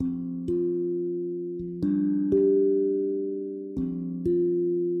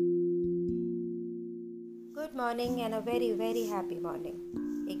Morning and a very very happy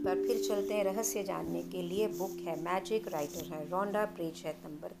morning. एक बार फिर चलते हैं रहस्य जानने के लिए। बुक है मैजिक, राइटर है रोंडा, पेज है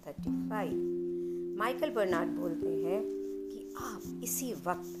नंबर 35। माइकल बर्नार्ड बोलते हैं कि आप इसी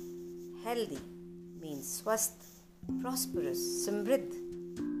वक्त हेल्दी मीन्स स्वस्थ, प्रॉस्परस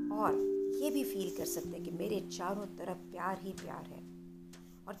समृद्ध और ये भी फील कर सकते हैं कि मेरे चारों तरफ प्यार ही प्यार है।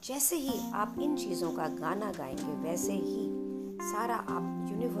 और जैसे ही आप इन चीज़ों का गाना गाएंगे वैसे ही सारा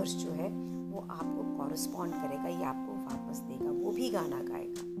आप यूनिवर्स जो है वो आपको कॉरस्पॉन्ड करेगा, ये आपको वापस देगा, वो भी गाना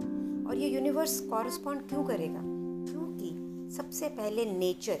गाएगा। और ये यूनिवर्स कॉरस्पॉन्ड क्यों करेगा? क्योंकि सबसे पहले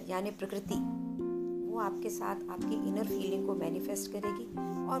नेचर यानी प्रकृति वो आपके साथ आपकी इनर फीलिंग को मैनिफेस्ट करेगी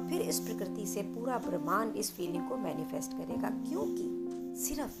और फिर इस प्रकृति से पूरा ब्रह्मांड इस फीलिंग को मैनिफेस्ट करेगा। क्योंकि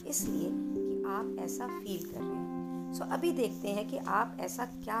सिर्फ इसलिए कि आप ऐसा फील कर रहे हैं। सो अभी देखते हैं कि आप ऐसा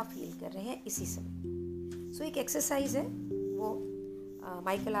क्या फील कर रहे हैं इसी समय। सो एक एक्सरसाइज है वो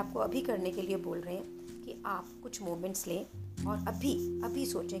माइकल आपको अभी करने के लिए बोल रहे हैं कि आप कुछ मोमेंट्स लें और अभी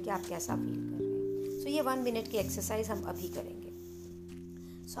सोचें कि आप कैसा फील कर रहे हैं। सो ये 1 मिनट की एक्सरसाइज हम अभी करेंगे।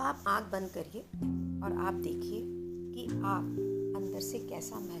 सो आप आंख बंद करिए और आप देखिए कि आप अंदर से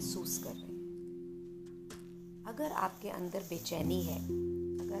कैसा महसूस कर रहे हैं। अगर आपके अंदर बेचैनी है,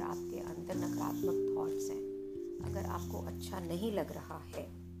 अगर आपके अंदर नकारात्मक थॉट्स हैं, अगर आपको अच्छा नहीं लग रहा है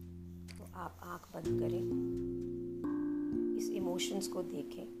तो आप आंख बंद करें, इस इमोशंस को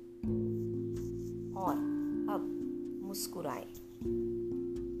देखें और अब मुस्कुराएं,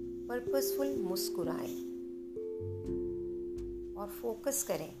 पर्पसफुल मुस्कुराएं और फोकस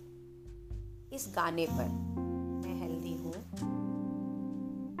करें इस गाने पर। मैं हेल्दी हूँ,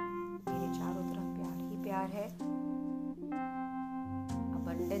 मेरे चारों तरफ प्यार ही प्यार है,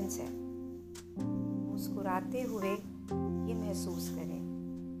 अबंडेंस है। मुस्कुराते हुए ये महसूस करें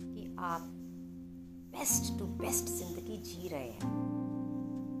कि आप बेस्ट टू बेस्ट जिंदगी जी रहे हैं।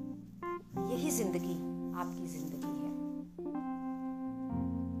 यही जिंदगी आपकी जिंदगी है।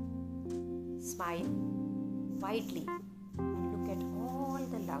 Smile widely and look at all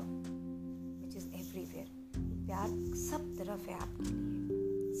the love which is everywhere. प्यार सब तरफ है आपके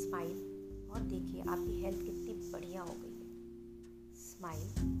लिए। स्माइल और देखिए आपकी हेल्थ कितनी बढ़िया हो गई है।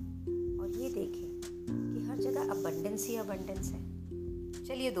 स्माइल और ये देखें कि हर जगह अबंडेंस ही अबंडेंस है।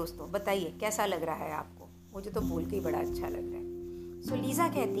 चलिए दोस्तों, बताइए कैसा लग रहा है आपको? मुझे तो बोल के ही बड़ा अच्छा लग रहा है। सो लीजा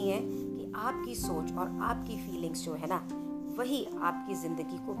कहती हैं कि आपकी सोच और आपकी फीलिंग्स जो है ना, वही आपकी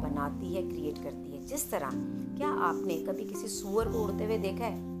ज़िंदगी को बनाती है, क्रिएट करती है। जिस तरह, क्या आपने कभी किसी सूअर को उड़ते हुए देखा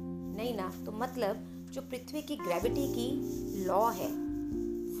है? नहीं ना। तो मतलब जो पृथ्वी की ग्रेविटी की लॉ है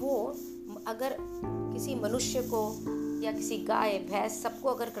वो अगर किसी मनुष्य को या किसी गाय भैंस सबको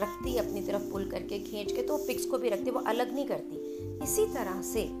अगर रखती है अपनी तरफ पुल करके खींच के, तो पिक्स को भी रखती है, वो अलग नहीं करती। इसी तरह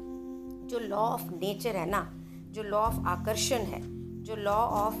से जो लॉ ऑफ नेचर है ना, जो लॉ ऑफ आकर्षण है, जो लॉ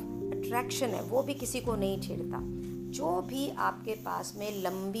ऑफ अट्रैक्शन है, वो भी किसी को नहीं छेड़ता। जो भी आपके पास में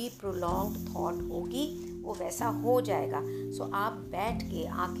लंबी प्रोलॉन्ग्ड थॉट होगी वो वैसा हो जाएगा। सो आप बैठ के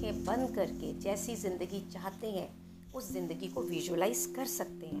आंखें बंद करके जैसी ज़िंदगी चाहते हैं उस ज़िंदगी को विजुअलाइज कर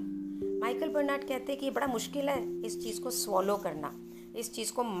सकते हैं। माइकल बर्नार्ड कहते हैं कि ये बड़ा मुश्किल है इस चीज़ को स्वॉलो करना, इस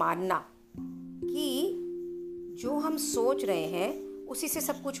चीज़ को मानना कि जो हम सोच रहे हैं उसी से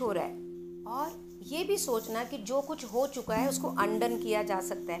सब कुछ हो रहा है। और ये भी सोचना कि जो कुछ हो चुका है उसको अनडन किया जा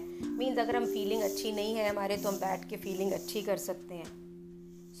सकता है। मीन्स अगर हम फीलिंग अच्छी नहीं है हमारे, तो हम बैठ के फीलिंग अच्छी कर सकते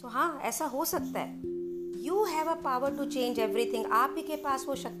हैं। सो हाँ, ऐसा हो सकता है। You have a power to change everything. आप ही के पास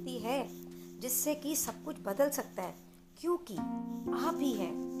वो शक्ति है जिससे कि सब कुछ बदल सकता है। क्योंकि आप ही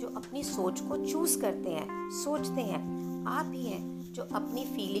हैं जो अपनी सोच को चूज करते हैं, सोचते हैं। आप ही हैं जो अपनी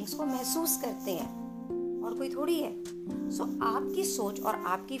फीलिंग्स को महसूस करते हैं, और कोई थोड़ी है। सो आपकी सोच और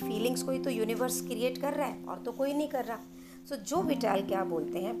आपकी फीलिंग्स को ही तो यूनिवर्स क्रिएट कर रहा है, और तो कोई नहीं कर रहा। सो जो विटाल क्या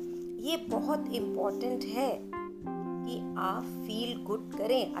बोलते हैं, ये बहुत इम्पोर्टेंट है कि आप फील गुड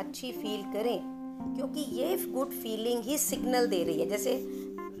करें, अच्छी फील करें, क्योंकि ये गुड फीलिंग ही सिग्नल दे रही है।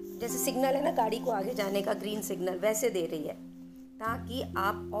 जैसे सिग्नल है ना गाड़ी को आगे जाने का, ग्रीन सिग्नल, वैसे दे रही है, ताकि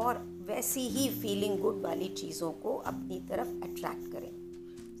आप और वैसी ही फीलिंग गुड वाली चीज़ों को अपनी तरफ अट्रैक्ट करें।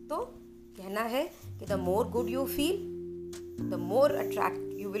 तो कहना है कि the more good you feel the more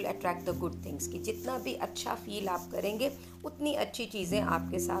you will attract the good things. कि जितना भी अच्छा फील आप करेंगे उतनी अच्छी चीज़ें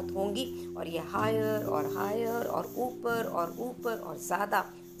आपके साथ होंगी, और ये हायर और हायर और ऊपर और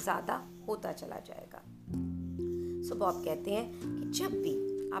ज़्यादा होता चला जाएगा। सो बॉब कहते हैं कि जब भी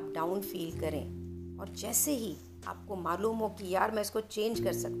आप डाउन फील करें और जैसे ही आपको मालूम हो कि यार मैं इसको चेंज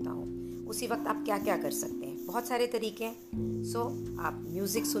कर सकता हूँ, उसी वक्त आप क्या क्या कर सकते हैं? बहुत सारे तरीके हैं। सो आप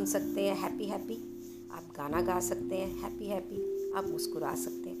म्यूज़िक सुन सकते हैं हैप्पी हैप्पी, आप गाना गा सकते हैं हैप्पी हैप्पी, आप मुस्कुरा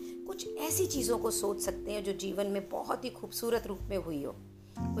सकते हैं, कुछ ऐसी चीज़ों को सोच सकते हैं जो जीवन में बहुत ही खूबसूरत रूप में हुई हो।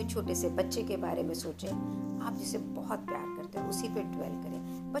 कोई छोटे से बच्चे के बारे में सोचें, आप जिसे बहुत प्यार करते हैं उसी पे ड्वेल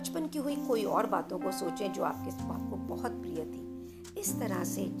करें। बचपन की हुई कोई और बातों को सोचें जो आपको बहुत प्रिय थी। इस तरह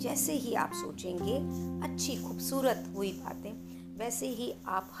से जैसे ही आप सोचेंगे अच्छी खूबसूरत हुई बातें, वैसे ही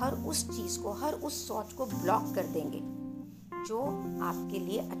आप हर उस चीज़ को, हर उस सोच को ब्लॉक कर देंगे जो आपके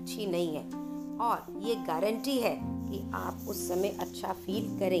लिए अच्छी नहीं है, और ये गारंटी है कि आप उस समय अच्छा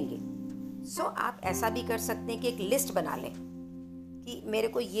फील करेंगे। आप ऐसा भी कर सकते हैं कि एक लिस्ट बना लें कि मेरे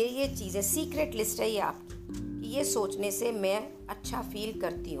को ये चीज़ें, सीक्रेट लिस्ट है ये आपकी, कि ये सोचने से मैं अच्छा फील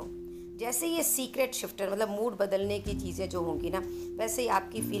करती हूँ। जैसे ये सीक्रेट शिफ्टर, मतलब मूड बदलने की चीज़ें जो होंगी ना, वैसे ही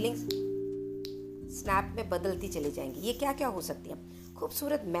आपकी फीलिंग्स स्नैप में बदलती चली जाएंगी। ये क्या क्या हो सकती है?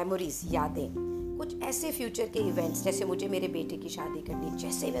 खूबसूरत मेमोरीज, यादें, कुछ ऐसे फ्यूचर के इवेंट्स, जैसे मुझे मेरे बेटे की शादी करनी,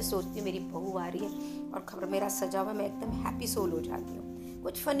 जैसे मैं सोचती हूँ मेरी बहू आ रही है और खबर मेरा सजा हुआ, मैं एकदम हैप्पी सोल हो जाती हूँ।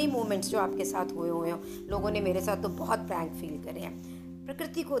 कुछ फ़नी मोमेंट्स जो आपके साथ हुए हों, लोगों ने मेरे साथ तो बहुत प्रैंक फील करे हैं।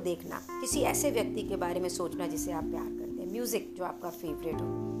 प्रकृति को देखना, किसी ऐसे व्यक्ति के बारे में सोचना जिसे आप प्यार करते हैं, म्यूज़िक जो आपका फेवरेट हो।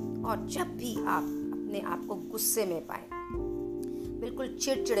 और जब भी आप अपने आप को गुस्से में पाएँ, बिल्कुल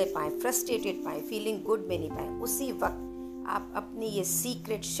चिड़चिड़े पाएँ, फ्रस्ट्रेटेड पाएँ, फीलिंग गुड में नहीं पाएँ, उसी वक्त आप अपनी ये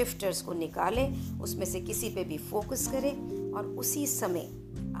सीक्रेट शिफ्टर्स को निकालें, उसमें से किसी पे भी फोकस करें और उसी समय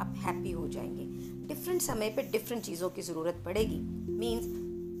आप हैप्पी हो जाएंगे। डिफरेंट समय पे डिफरेंट चीज़ों की ज़रूरत पड़ेगी।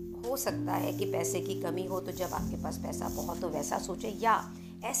 मीन्स हो सकता है कि पैसे की कमी हो, तो जब आपके पास पैसा बहुत हो वैसा सोचें, या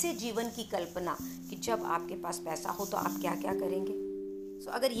ऐसे जीवन की कल्पना कि जब आपके पास पैसा हो तो आप क्या क्या करेंगे।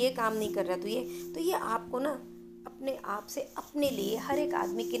 अगर ये काम नहीं कर रहा तो ये आपको ना अपने आप से, अपने लिए, हर एक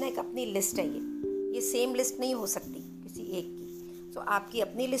आदमी की ना एक अपनी लिस्ट है। ये सेम लिस्ट नहीं हो सकती किसी एक की। आपकी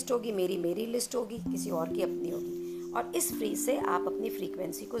अपनी लिस्ट होगी, मेरी लिस्ट होगी, किसी और की अपनी होगी। और इस फ्री से आप अपनी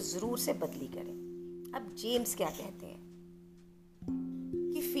फ्रीक्वेंसी को ज़रूर से बदली करें। अब जेम्स क्या कहते हैं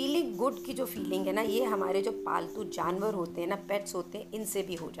कि फीलिंग गुड की जो फीलिंग है ना, ये हमारे जो पालतू जानवर होते हैं ना, पेट्स होते हैं, इनसे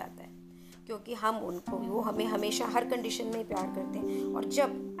भी हो जाता है, क्योंकि वो हमें हमेशा हर कंडीशन में प्यार करते हैं। और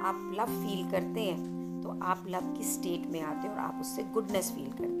जब आप लव फील करते हैं तो आप लव की स्टेट में आते हैं और आप उससे गुडनेस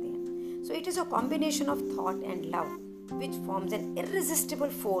फील करते हैं। It is a combination of thought and love which forms an irresistible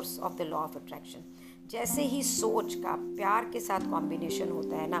force of the law of attraction. जैसे ही सोच का प्यार के साथ कॉम्बिनेशन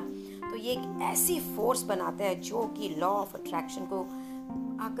होता है ना, तो ये एक ऐसी फोर्स बनाता है जो कि लॉ ऑफ अट्रैक्शन को,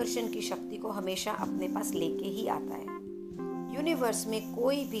 आकर्षण की शक्ति को हमेशा अपने पास लेके ही आता है। यूनिवर्स में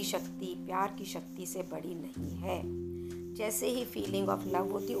कोई भी शक्ति प्यार की शक्ति से बड़ी नहीं है। जैसे ही फीलिंग ऑफ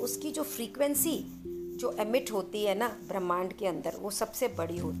लव होती है, उसकी जो फ्रीक्वेंसी जो एमिट होती है ना ब्रह्मांड के अंदर, वो सबसे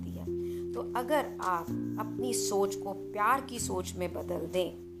बड़ी होती है। तो अगर आप अपनी सोच को प्यार की सोच में बदल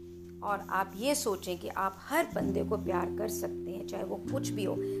दें और आप ये सोचें कि आप हर बंदे को प्यार कर सकते हैं, चाहे वो कुछ भी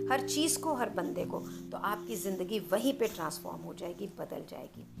हो, हर चीज़ को, हर बंदे को, तो आपकी ज़िंदगी वहीं पे ट्रांसफॉर्म हो जाएगी, बदल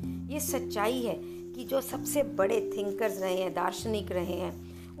जाएगी। ये सच्चाई है कि जो सबसे बड़े थिंकर्स रहे हैं, दार्शनिक रहे हैं,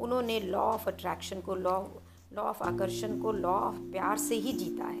 उन्होंने लॉ ऑफ अट्रैक्शन को, लॉ ऑफ आकर्षण को, लॉ ऑफ प्यार से ही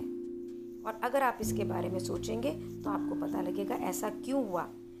जीता है। और अगर आप इसके बारे में सोचेंगे तो आपको पता लगेगा ऐसा क्यों हुआ।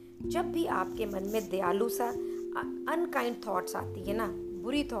 जब भी आपके मन में दयालु सा अनकाइंड थॉट्स आती है ना,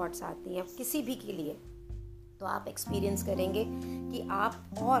 बुरी थॉट्स आती हैं किसी भी के लिए, तो आप एक्सपीरियंस करेंगे कि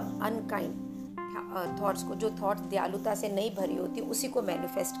आप और अनकाइंड थॉट्स को, जो थॉट्स दयालुता से नहीं भरी होती, उसी को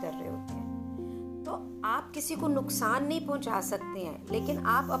मैनिफेस्ट कर रहे होते हैं। तो आप किसी को नुकसान नहीं पहुंचा सकते हैं, लेकिन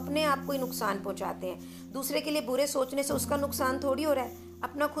आप अपने आप को ही नुकसान पहुंचाते हैं। दूसरे के लिए बुरे सोचने से उसका नुकसान थोड़ी हो रहा है,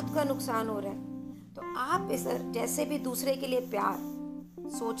 अपना खुद का नुकसान हो रहा है। तो आप इस जैसे भी दूसरे के लिए प्यार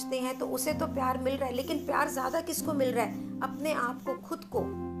सोचते हैं तो उसे तो प्यार मिल रहा है, लेकिन प्यार ज़्यादा किसको मिल रहा है? अपने आप को, खुद को।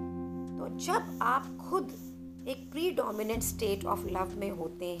 तो जब आप खुद एक प्रीडोमिनेंट स्टेट ऑफ लव में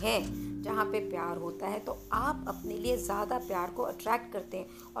होते हैं, जहाँ पे प्यार होता है, तो आप अपने लिए ज़्यादा प्यार को अट्रैक्ट करते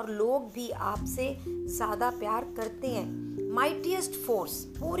हैं और लोग भी आपसे ज़्यादा प्यार करते हैं। माइटीएस्ट फोर्स,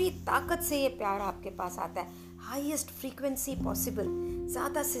 पूरी ताकत से ये प्यार आपके पास आता है, हाईएस्ट फ्रीक्वेंसी पॉसिबल,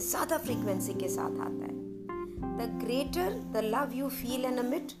 ज़्यादा से ज़्यादा फ्रीक्वेंसी के साथ आता है। The greater the love you feel and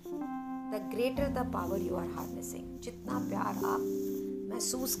emit, the greater the power you are harnessing. जितना प्यार आप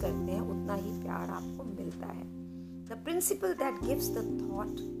महसूस करते हैं उतना ही प्यार आपको मिलता है। The principle that gives the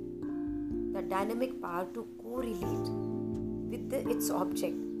thought the dynamic power to correlate with its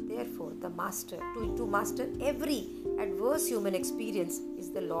object. Therefore, the master to master every adverse human experience is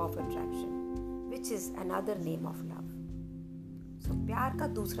the law of attraction, which is another name of love. So, प्यार का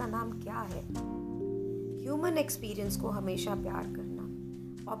दूसरा नाम क्या है? Human experience को हमेशा प्यार करना,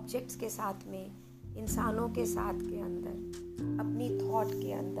 ऑब्जेक्ट्स के साथ में, इंसानों के साथ के अंदर, अपनी थॉट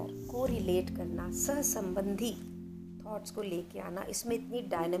के अंदर को रिलेट करना, सहसंबंधी थॉट्स को लेके आना, इसमें इतनी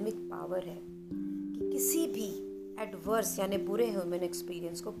डायनामिक पावर है कि किसी भी एडवर्स यानी बुरे ह्यूमन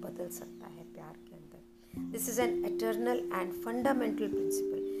एक्सपीरियंस को बदल सकता है प्यार के अंदर। This is an eternal and fundamental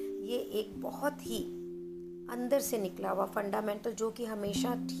principle ये एक बहुत ही अंदर से निकला हुआ फंडामेंटल, जो कि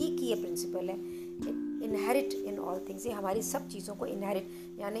हमेशा ठीक ही ये प्रिंसिपल है, इनहेरिट इन ऑल थिंग्स। ये हमारी सब चीज़ों को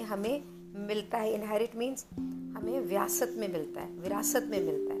इनहेरिट यानी हमें मिलता है। इनहेरिट मीन्स हमें विरासत में मिलता है, विरासत में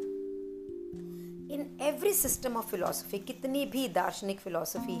मिलता है। In every system of philosophy, कितनी भी दार्शनिक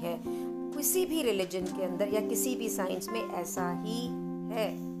फिलॉसफी है, किसी भी रिलीजन के अंदर या किसी भी साइंस में ऐसा ही है।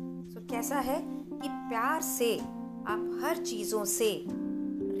 सो कैसा है कि प्यार से आप हर चीज़ों से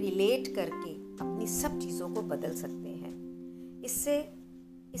रिलेट करके अपनी सब चीज़ों को बदल सकते हैं।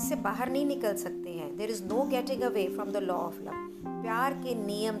 इससे बाहर नहीं निकल सकते हैं। There is know getting away from the law of love. प्यार के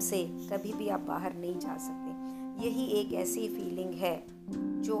नियम से कभी भी आप बाहर नहीं जा सकते। यही एक ऐसी फीलिंग है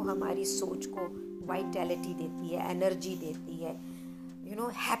जो हमारी सोच को वाइटैलिटी देती है, एनर्जी देती है,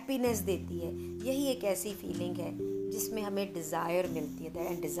 हैप्पीनेस देती है। यही एक ऐसी फीलिंग है जिसमें हमें डिज़ायर मिलती है,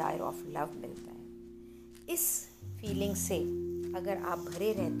 एंड डिज़ायर ऑफ लव मिलता है। इस फीलिंग से अगर आप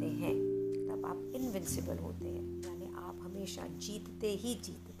भरे रहते हैं तब आप इनविंसिबल होते हैं, यानी आप हमेशा जीतते ही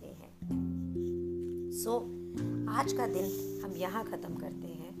जीतते हैं। सो आज का दिन हम यहाँ ख़त्म करते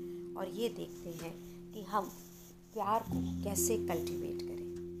हैं और ये देखते हैं कि हम प्यार को कैसे कल्टीवेट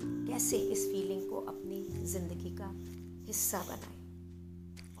करें, कैसे इस फीलिंग को अपनी ज़िंदगी का हिस्सा बनाएं।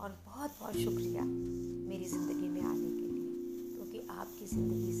 और बहुत बहुत शुक्रिया मेरी ज़िंदगी में आने के लिए, क्योंकि आपकी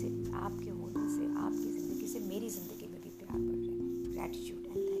ज़िंदगी से, आपके होने से, आपकी ज़िंदगी से मेरी ज़िंदगी में भी प्यार बढ़ रहा है। Gratitude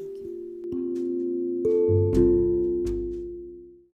and thank you.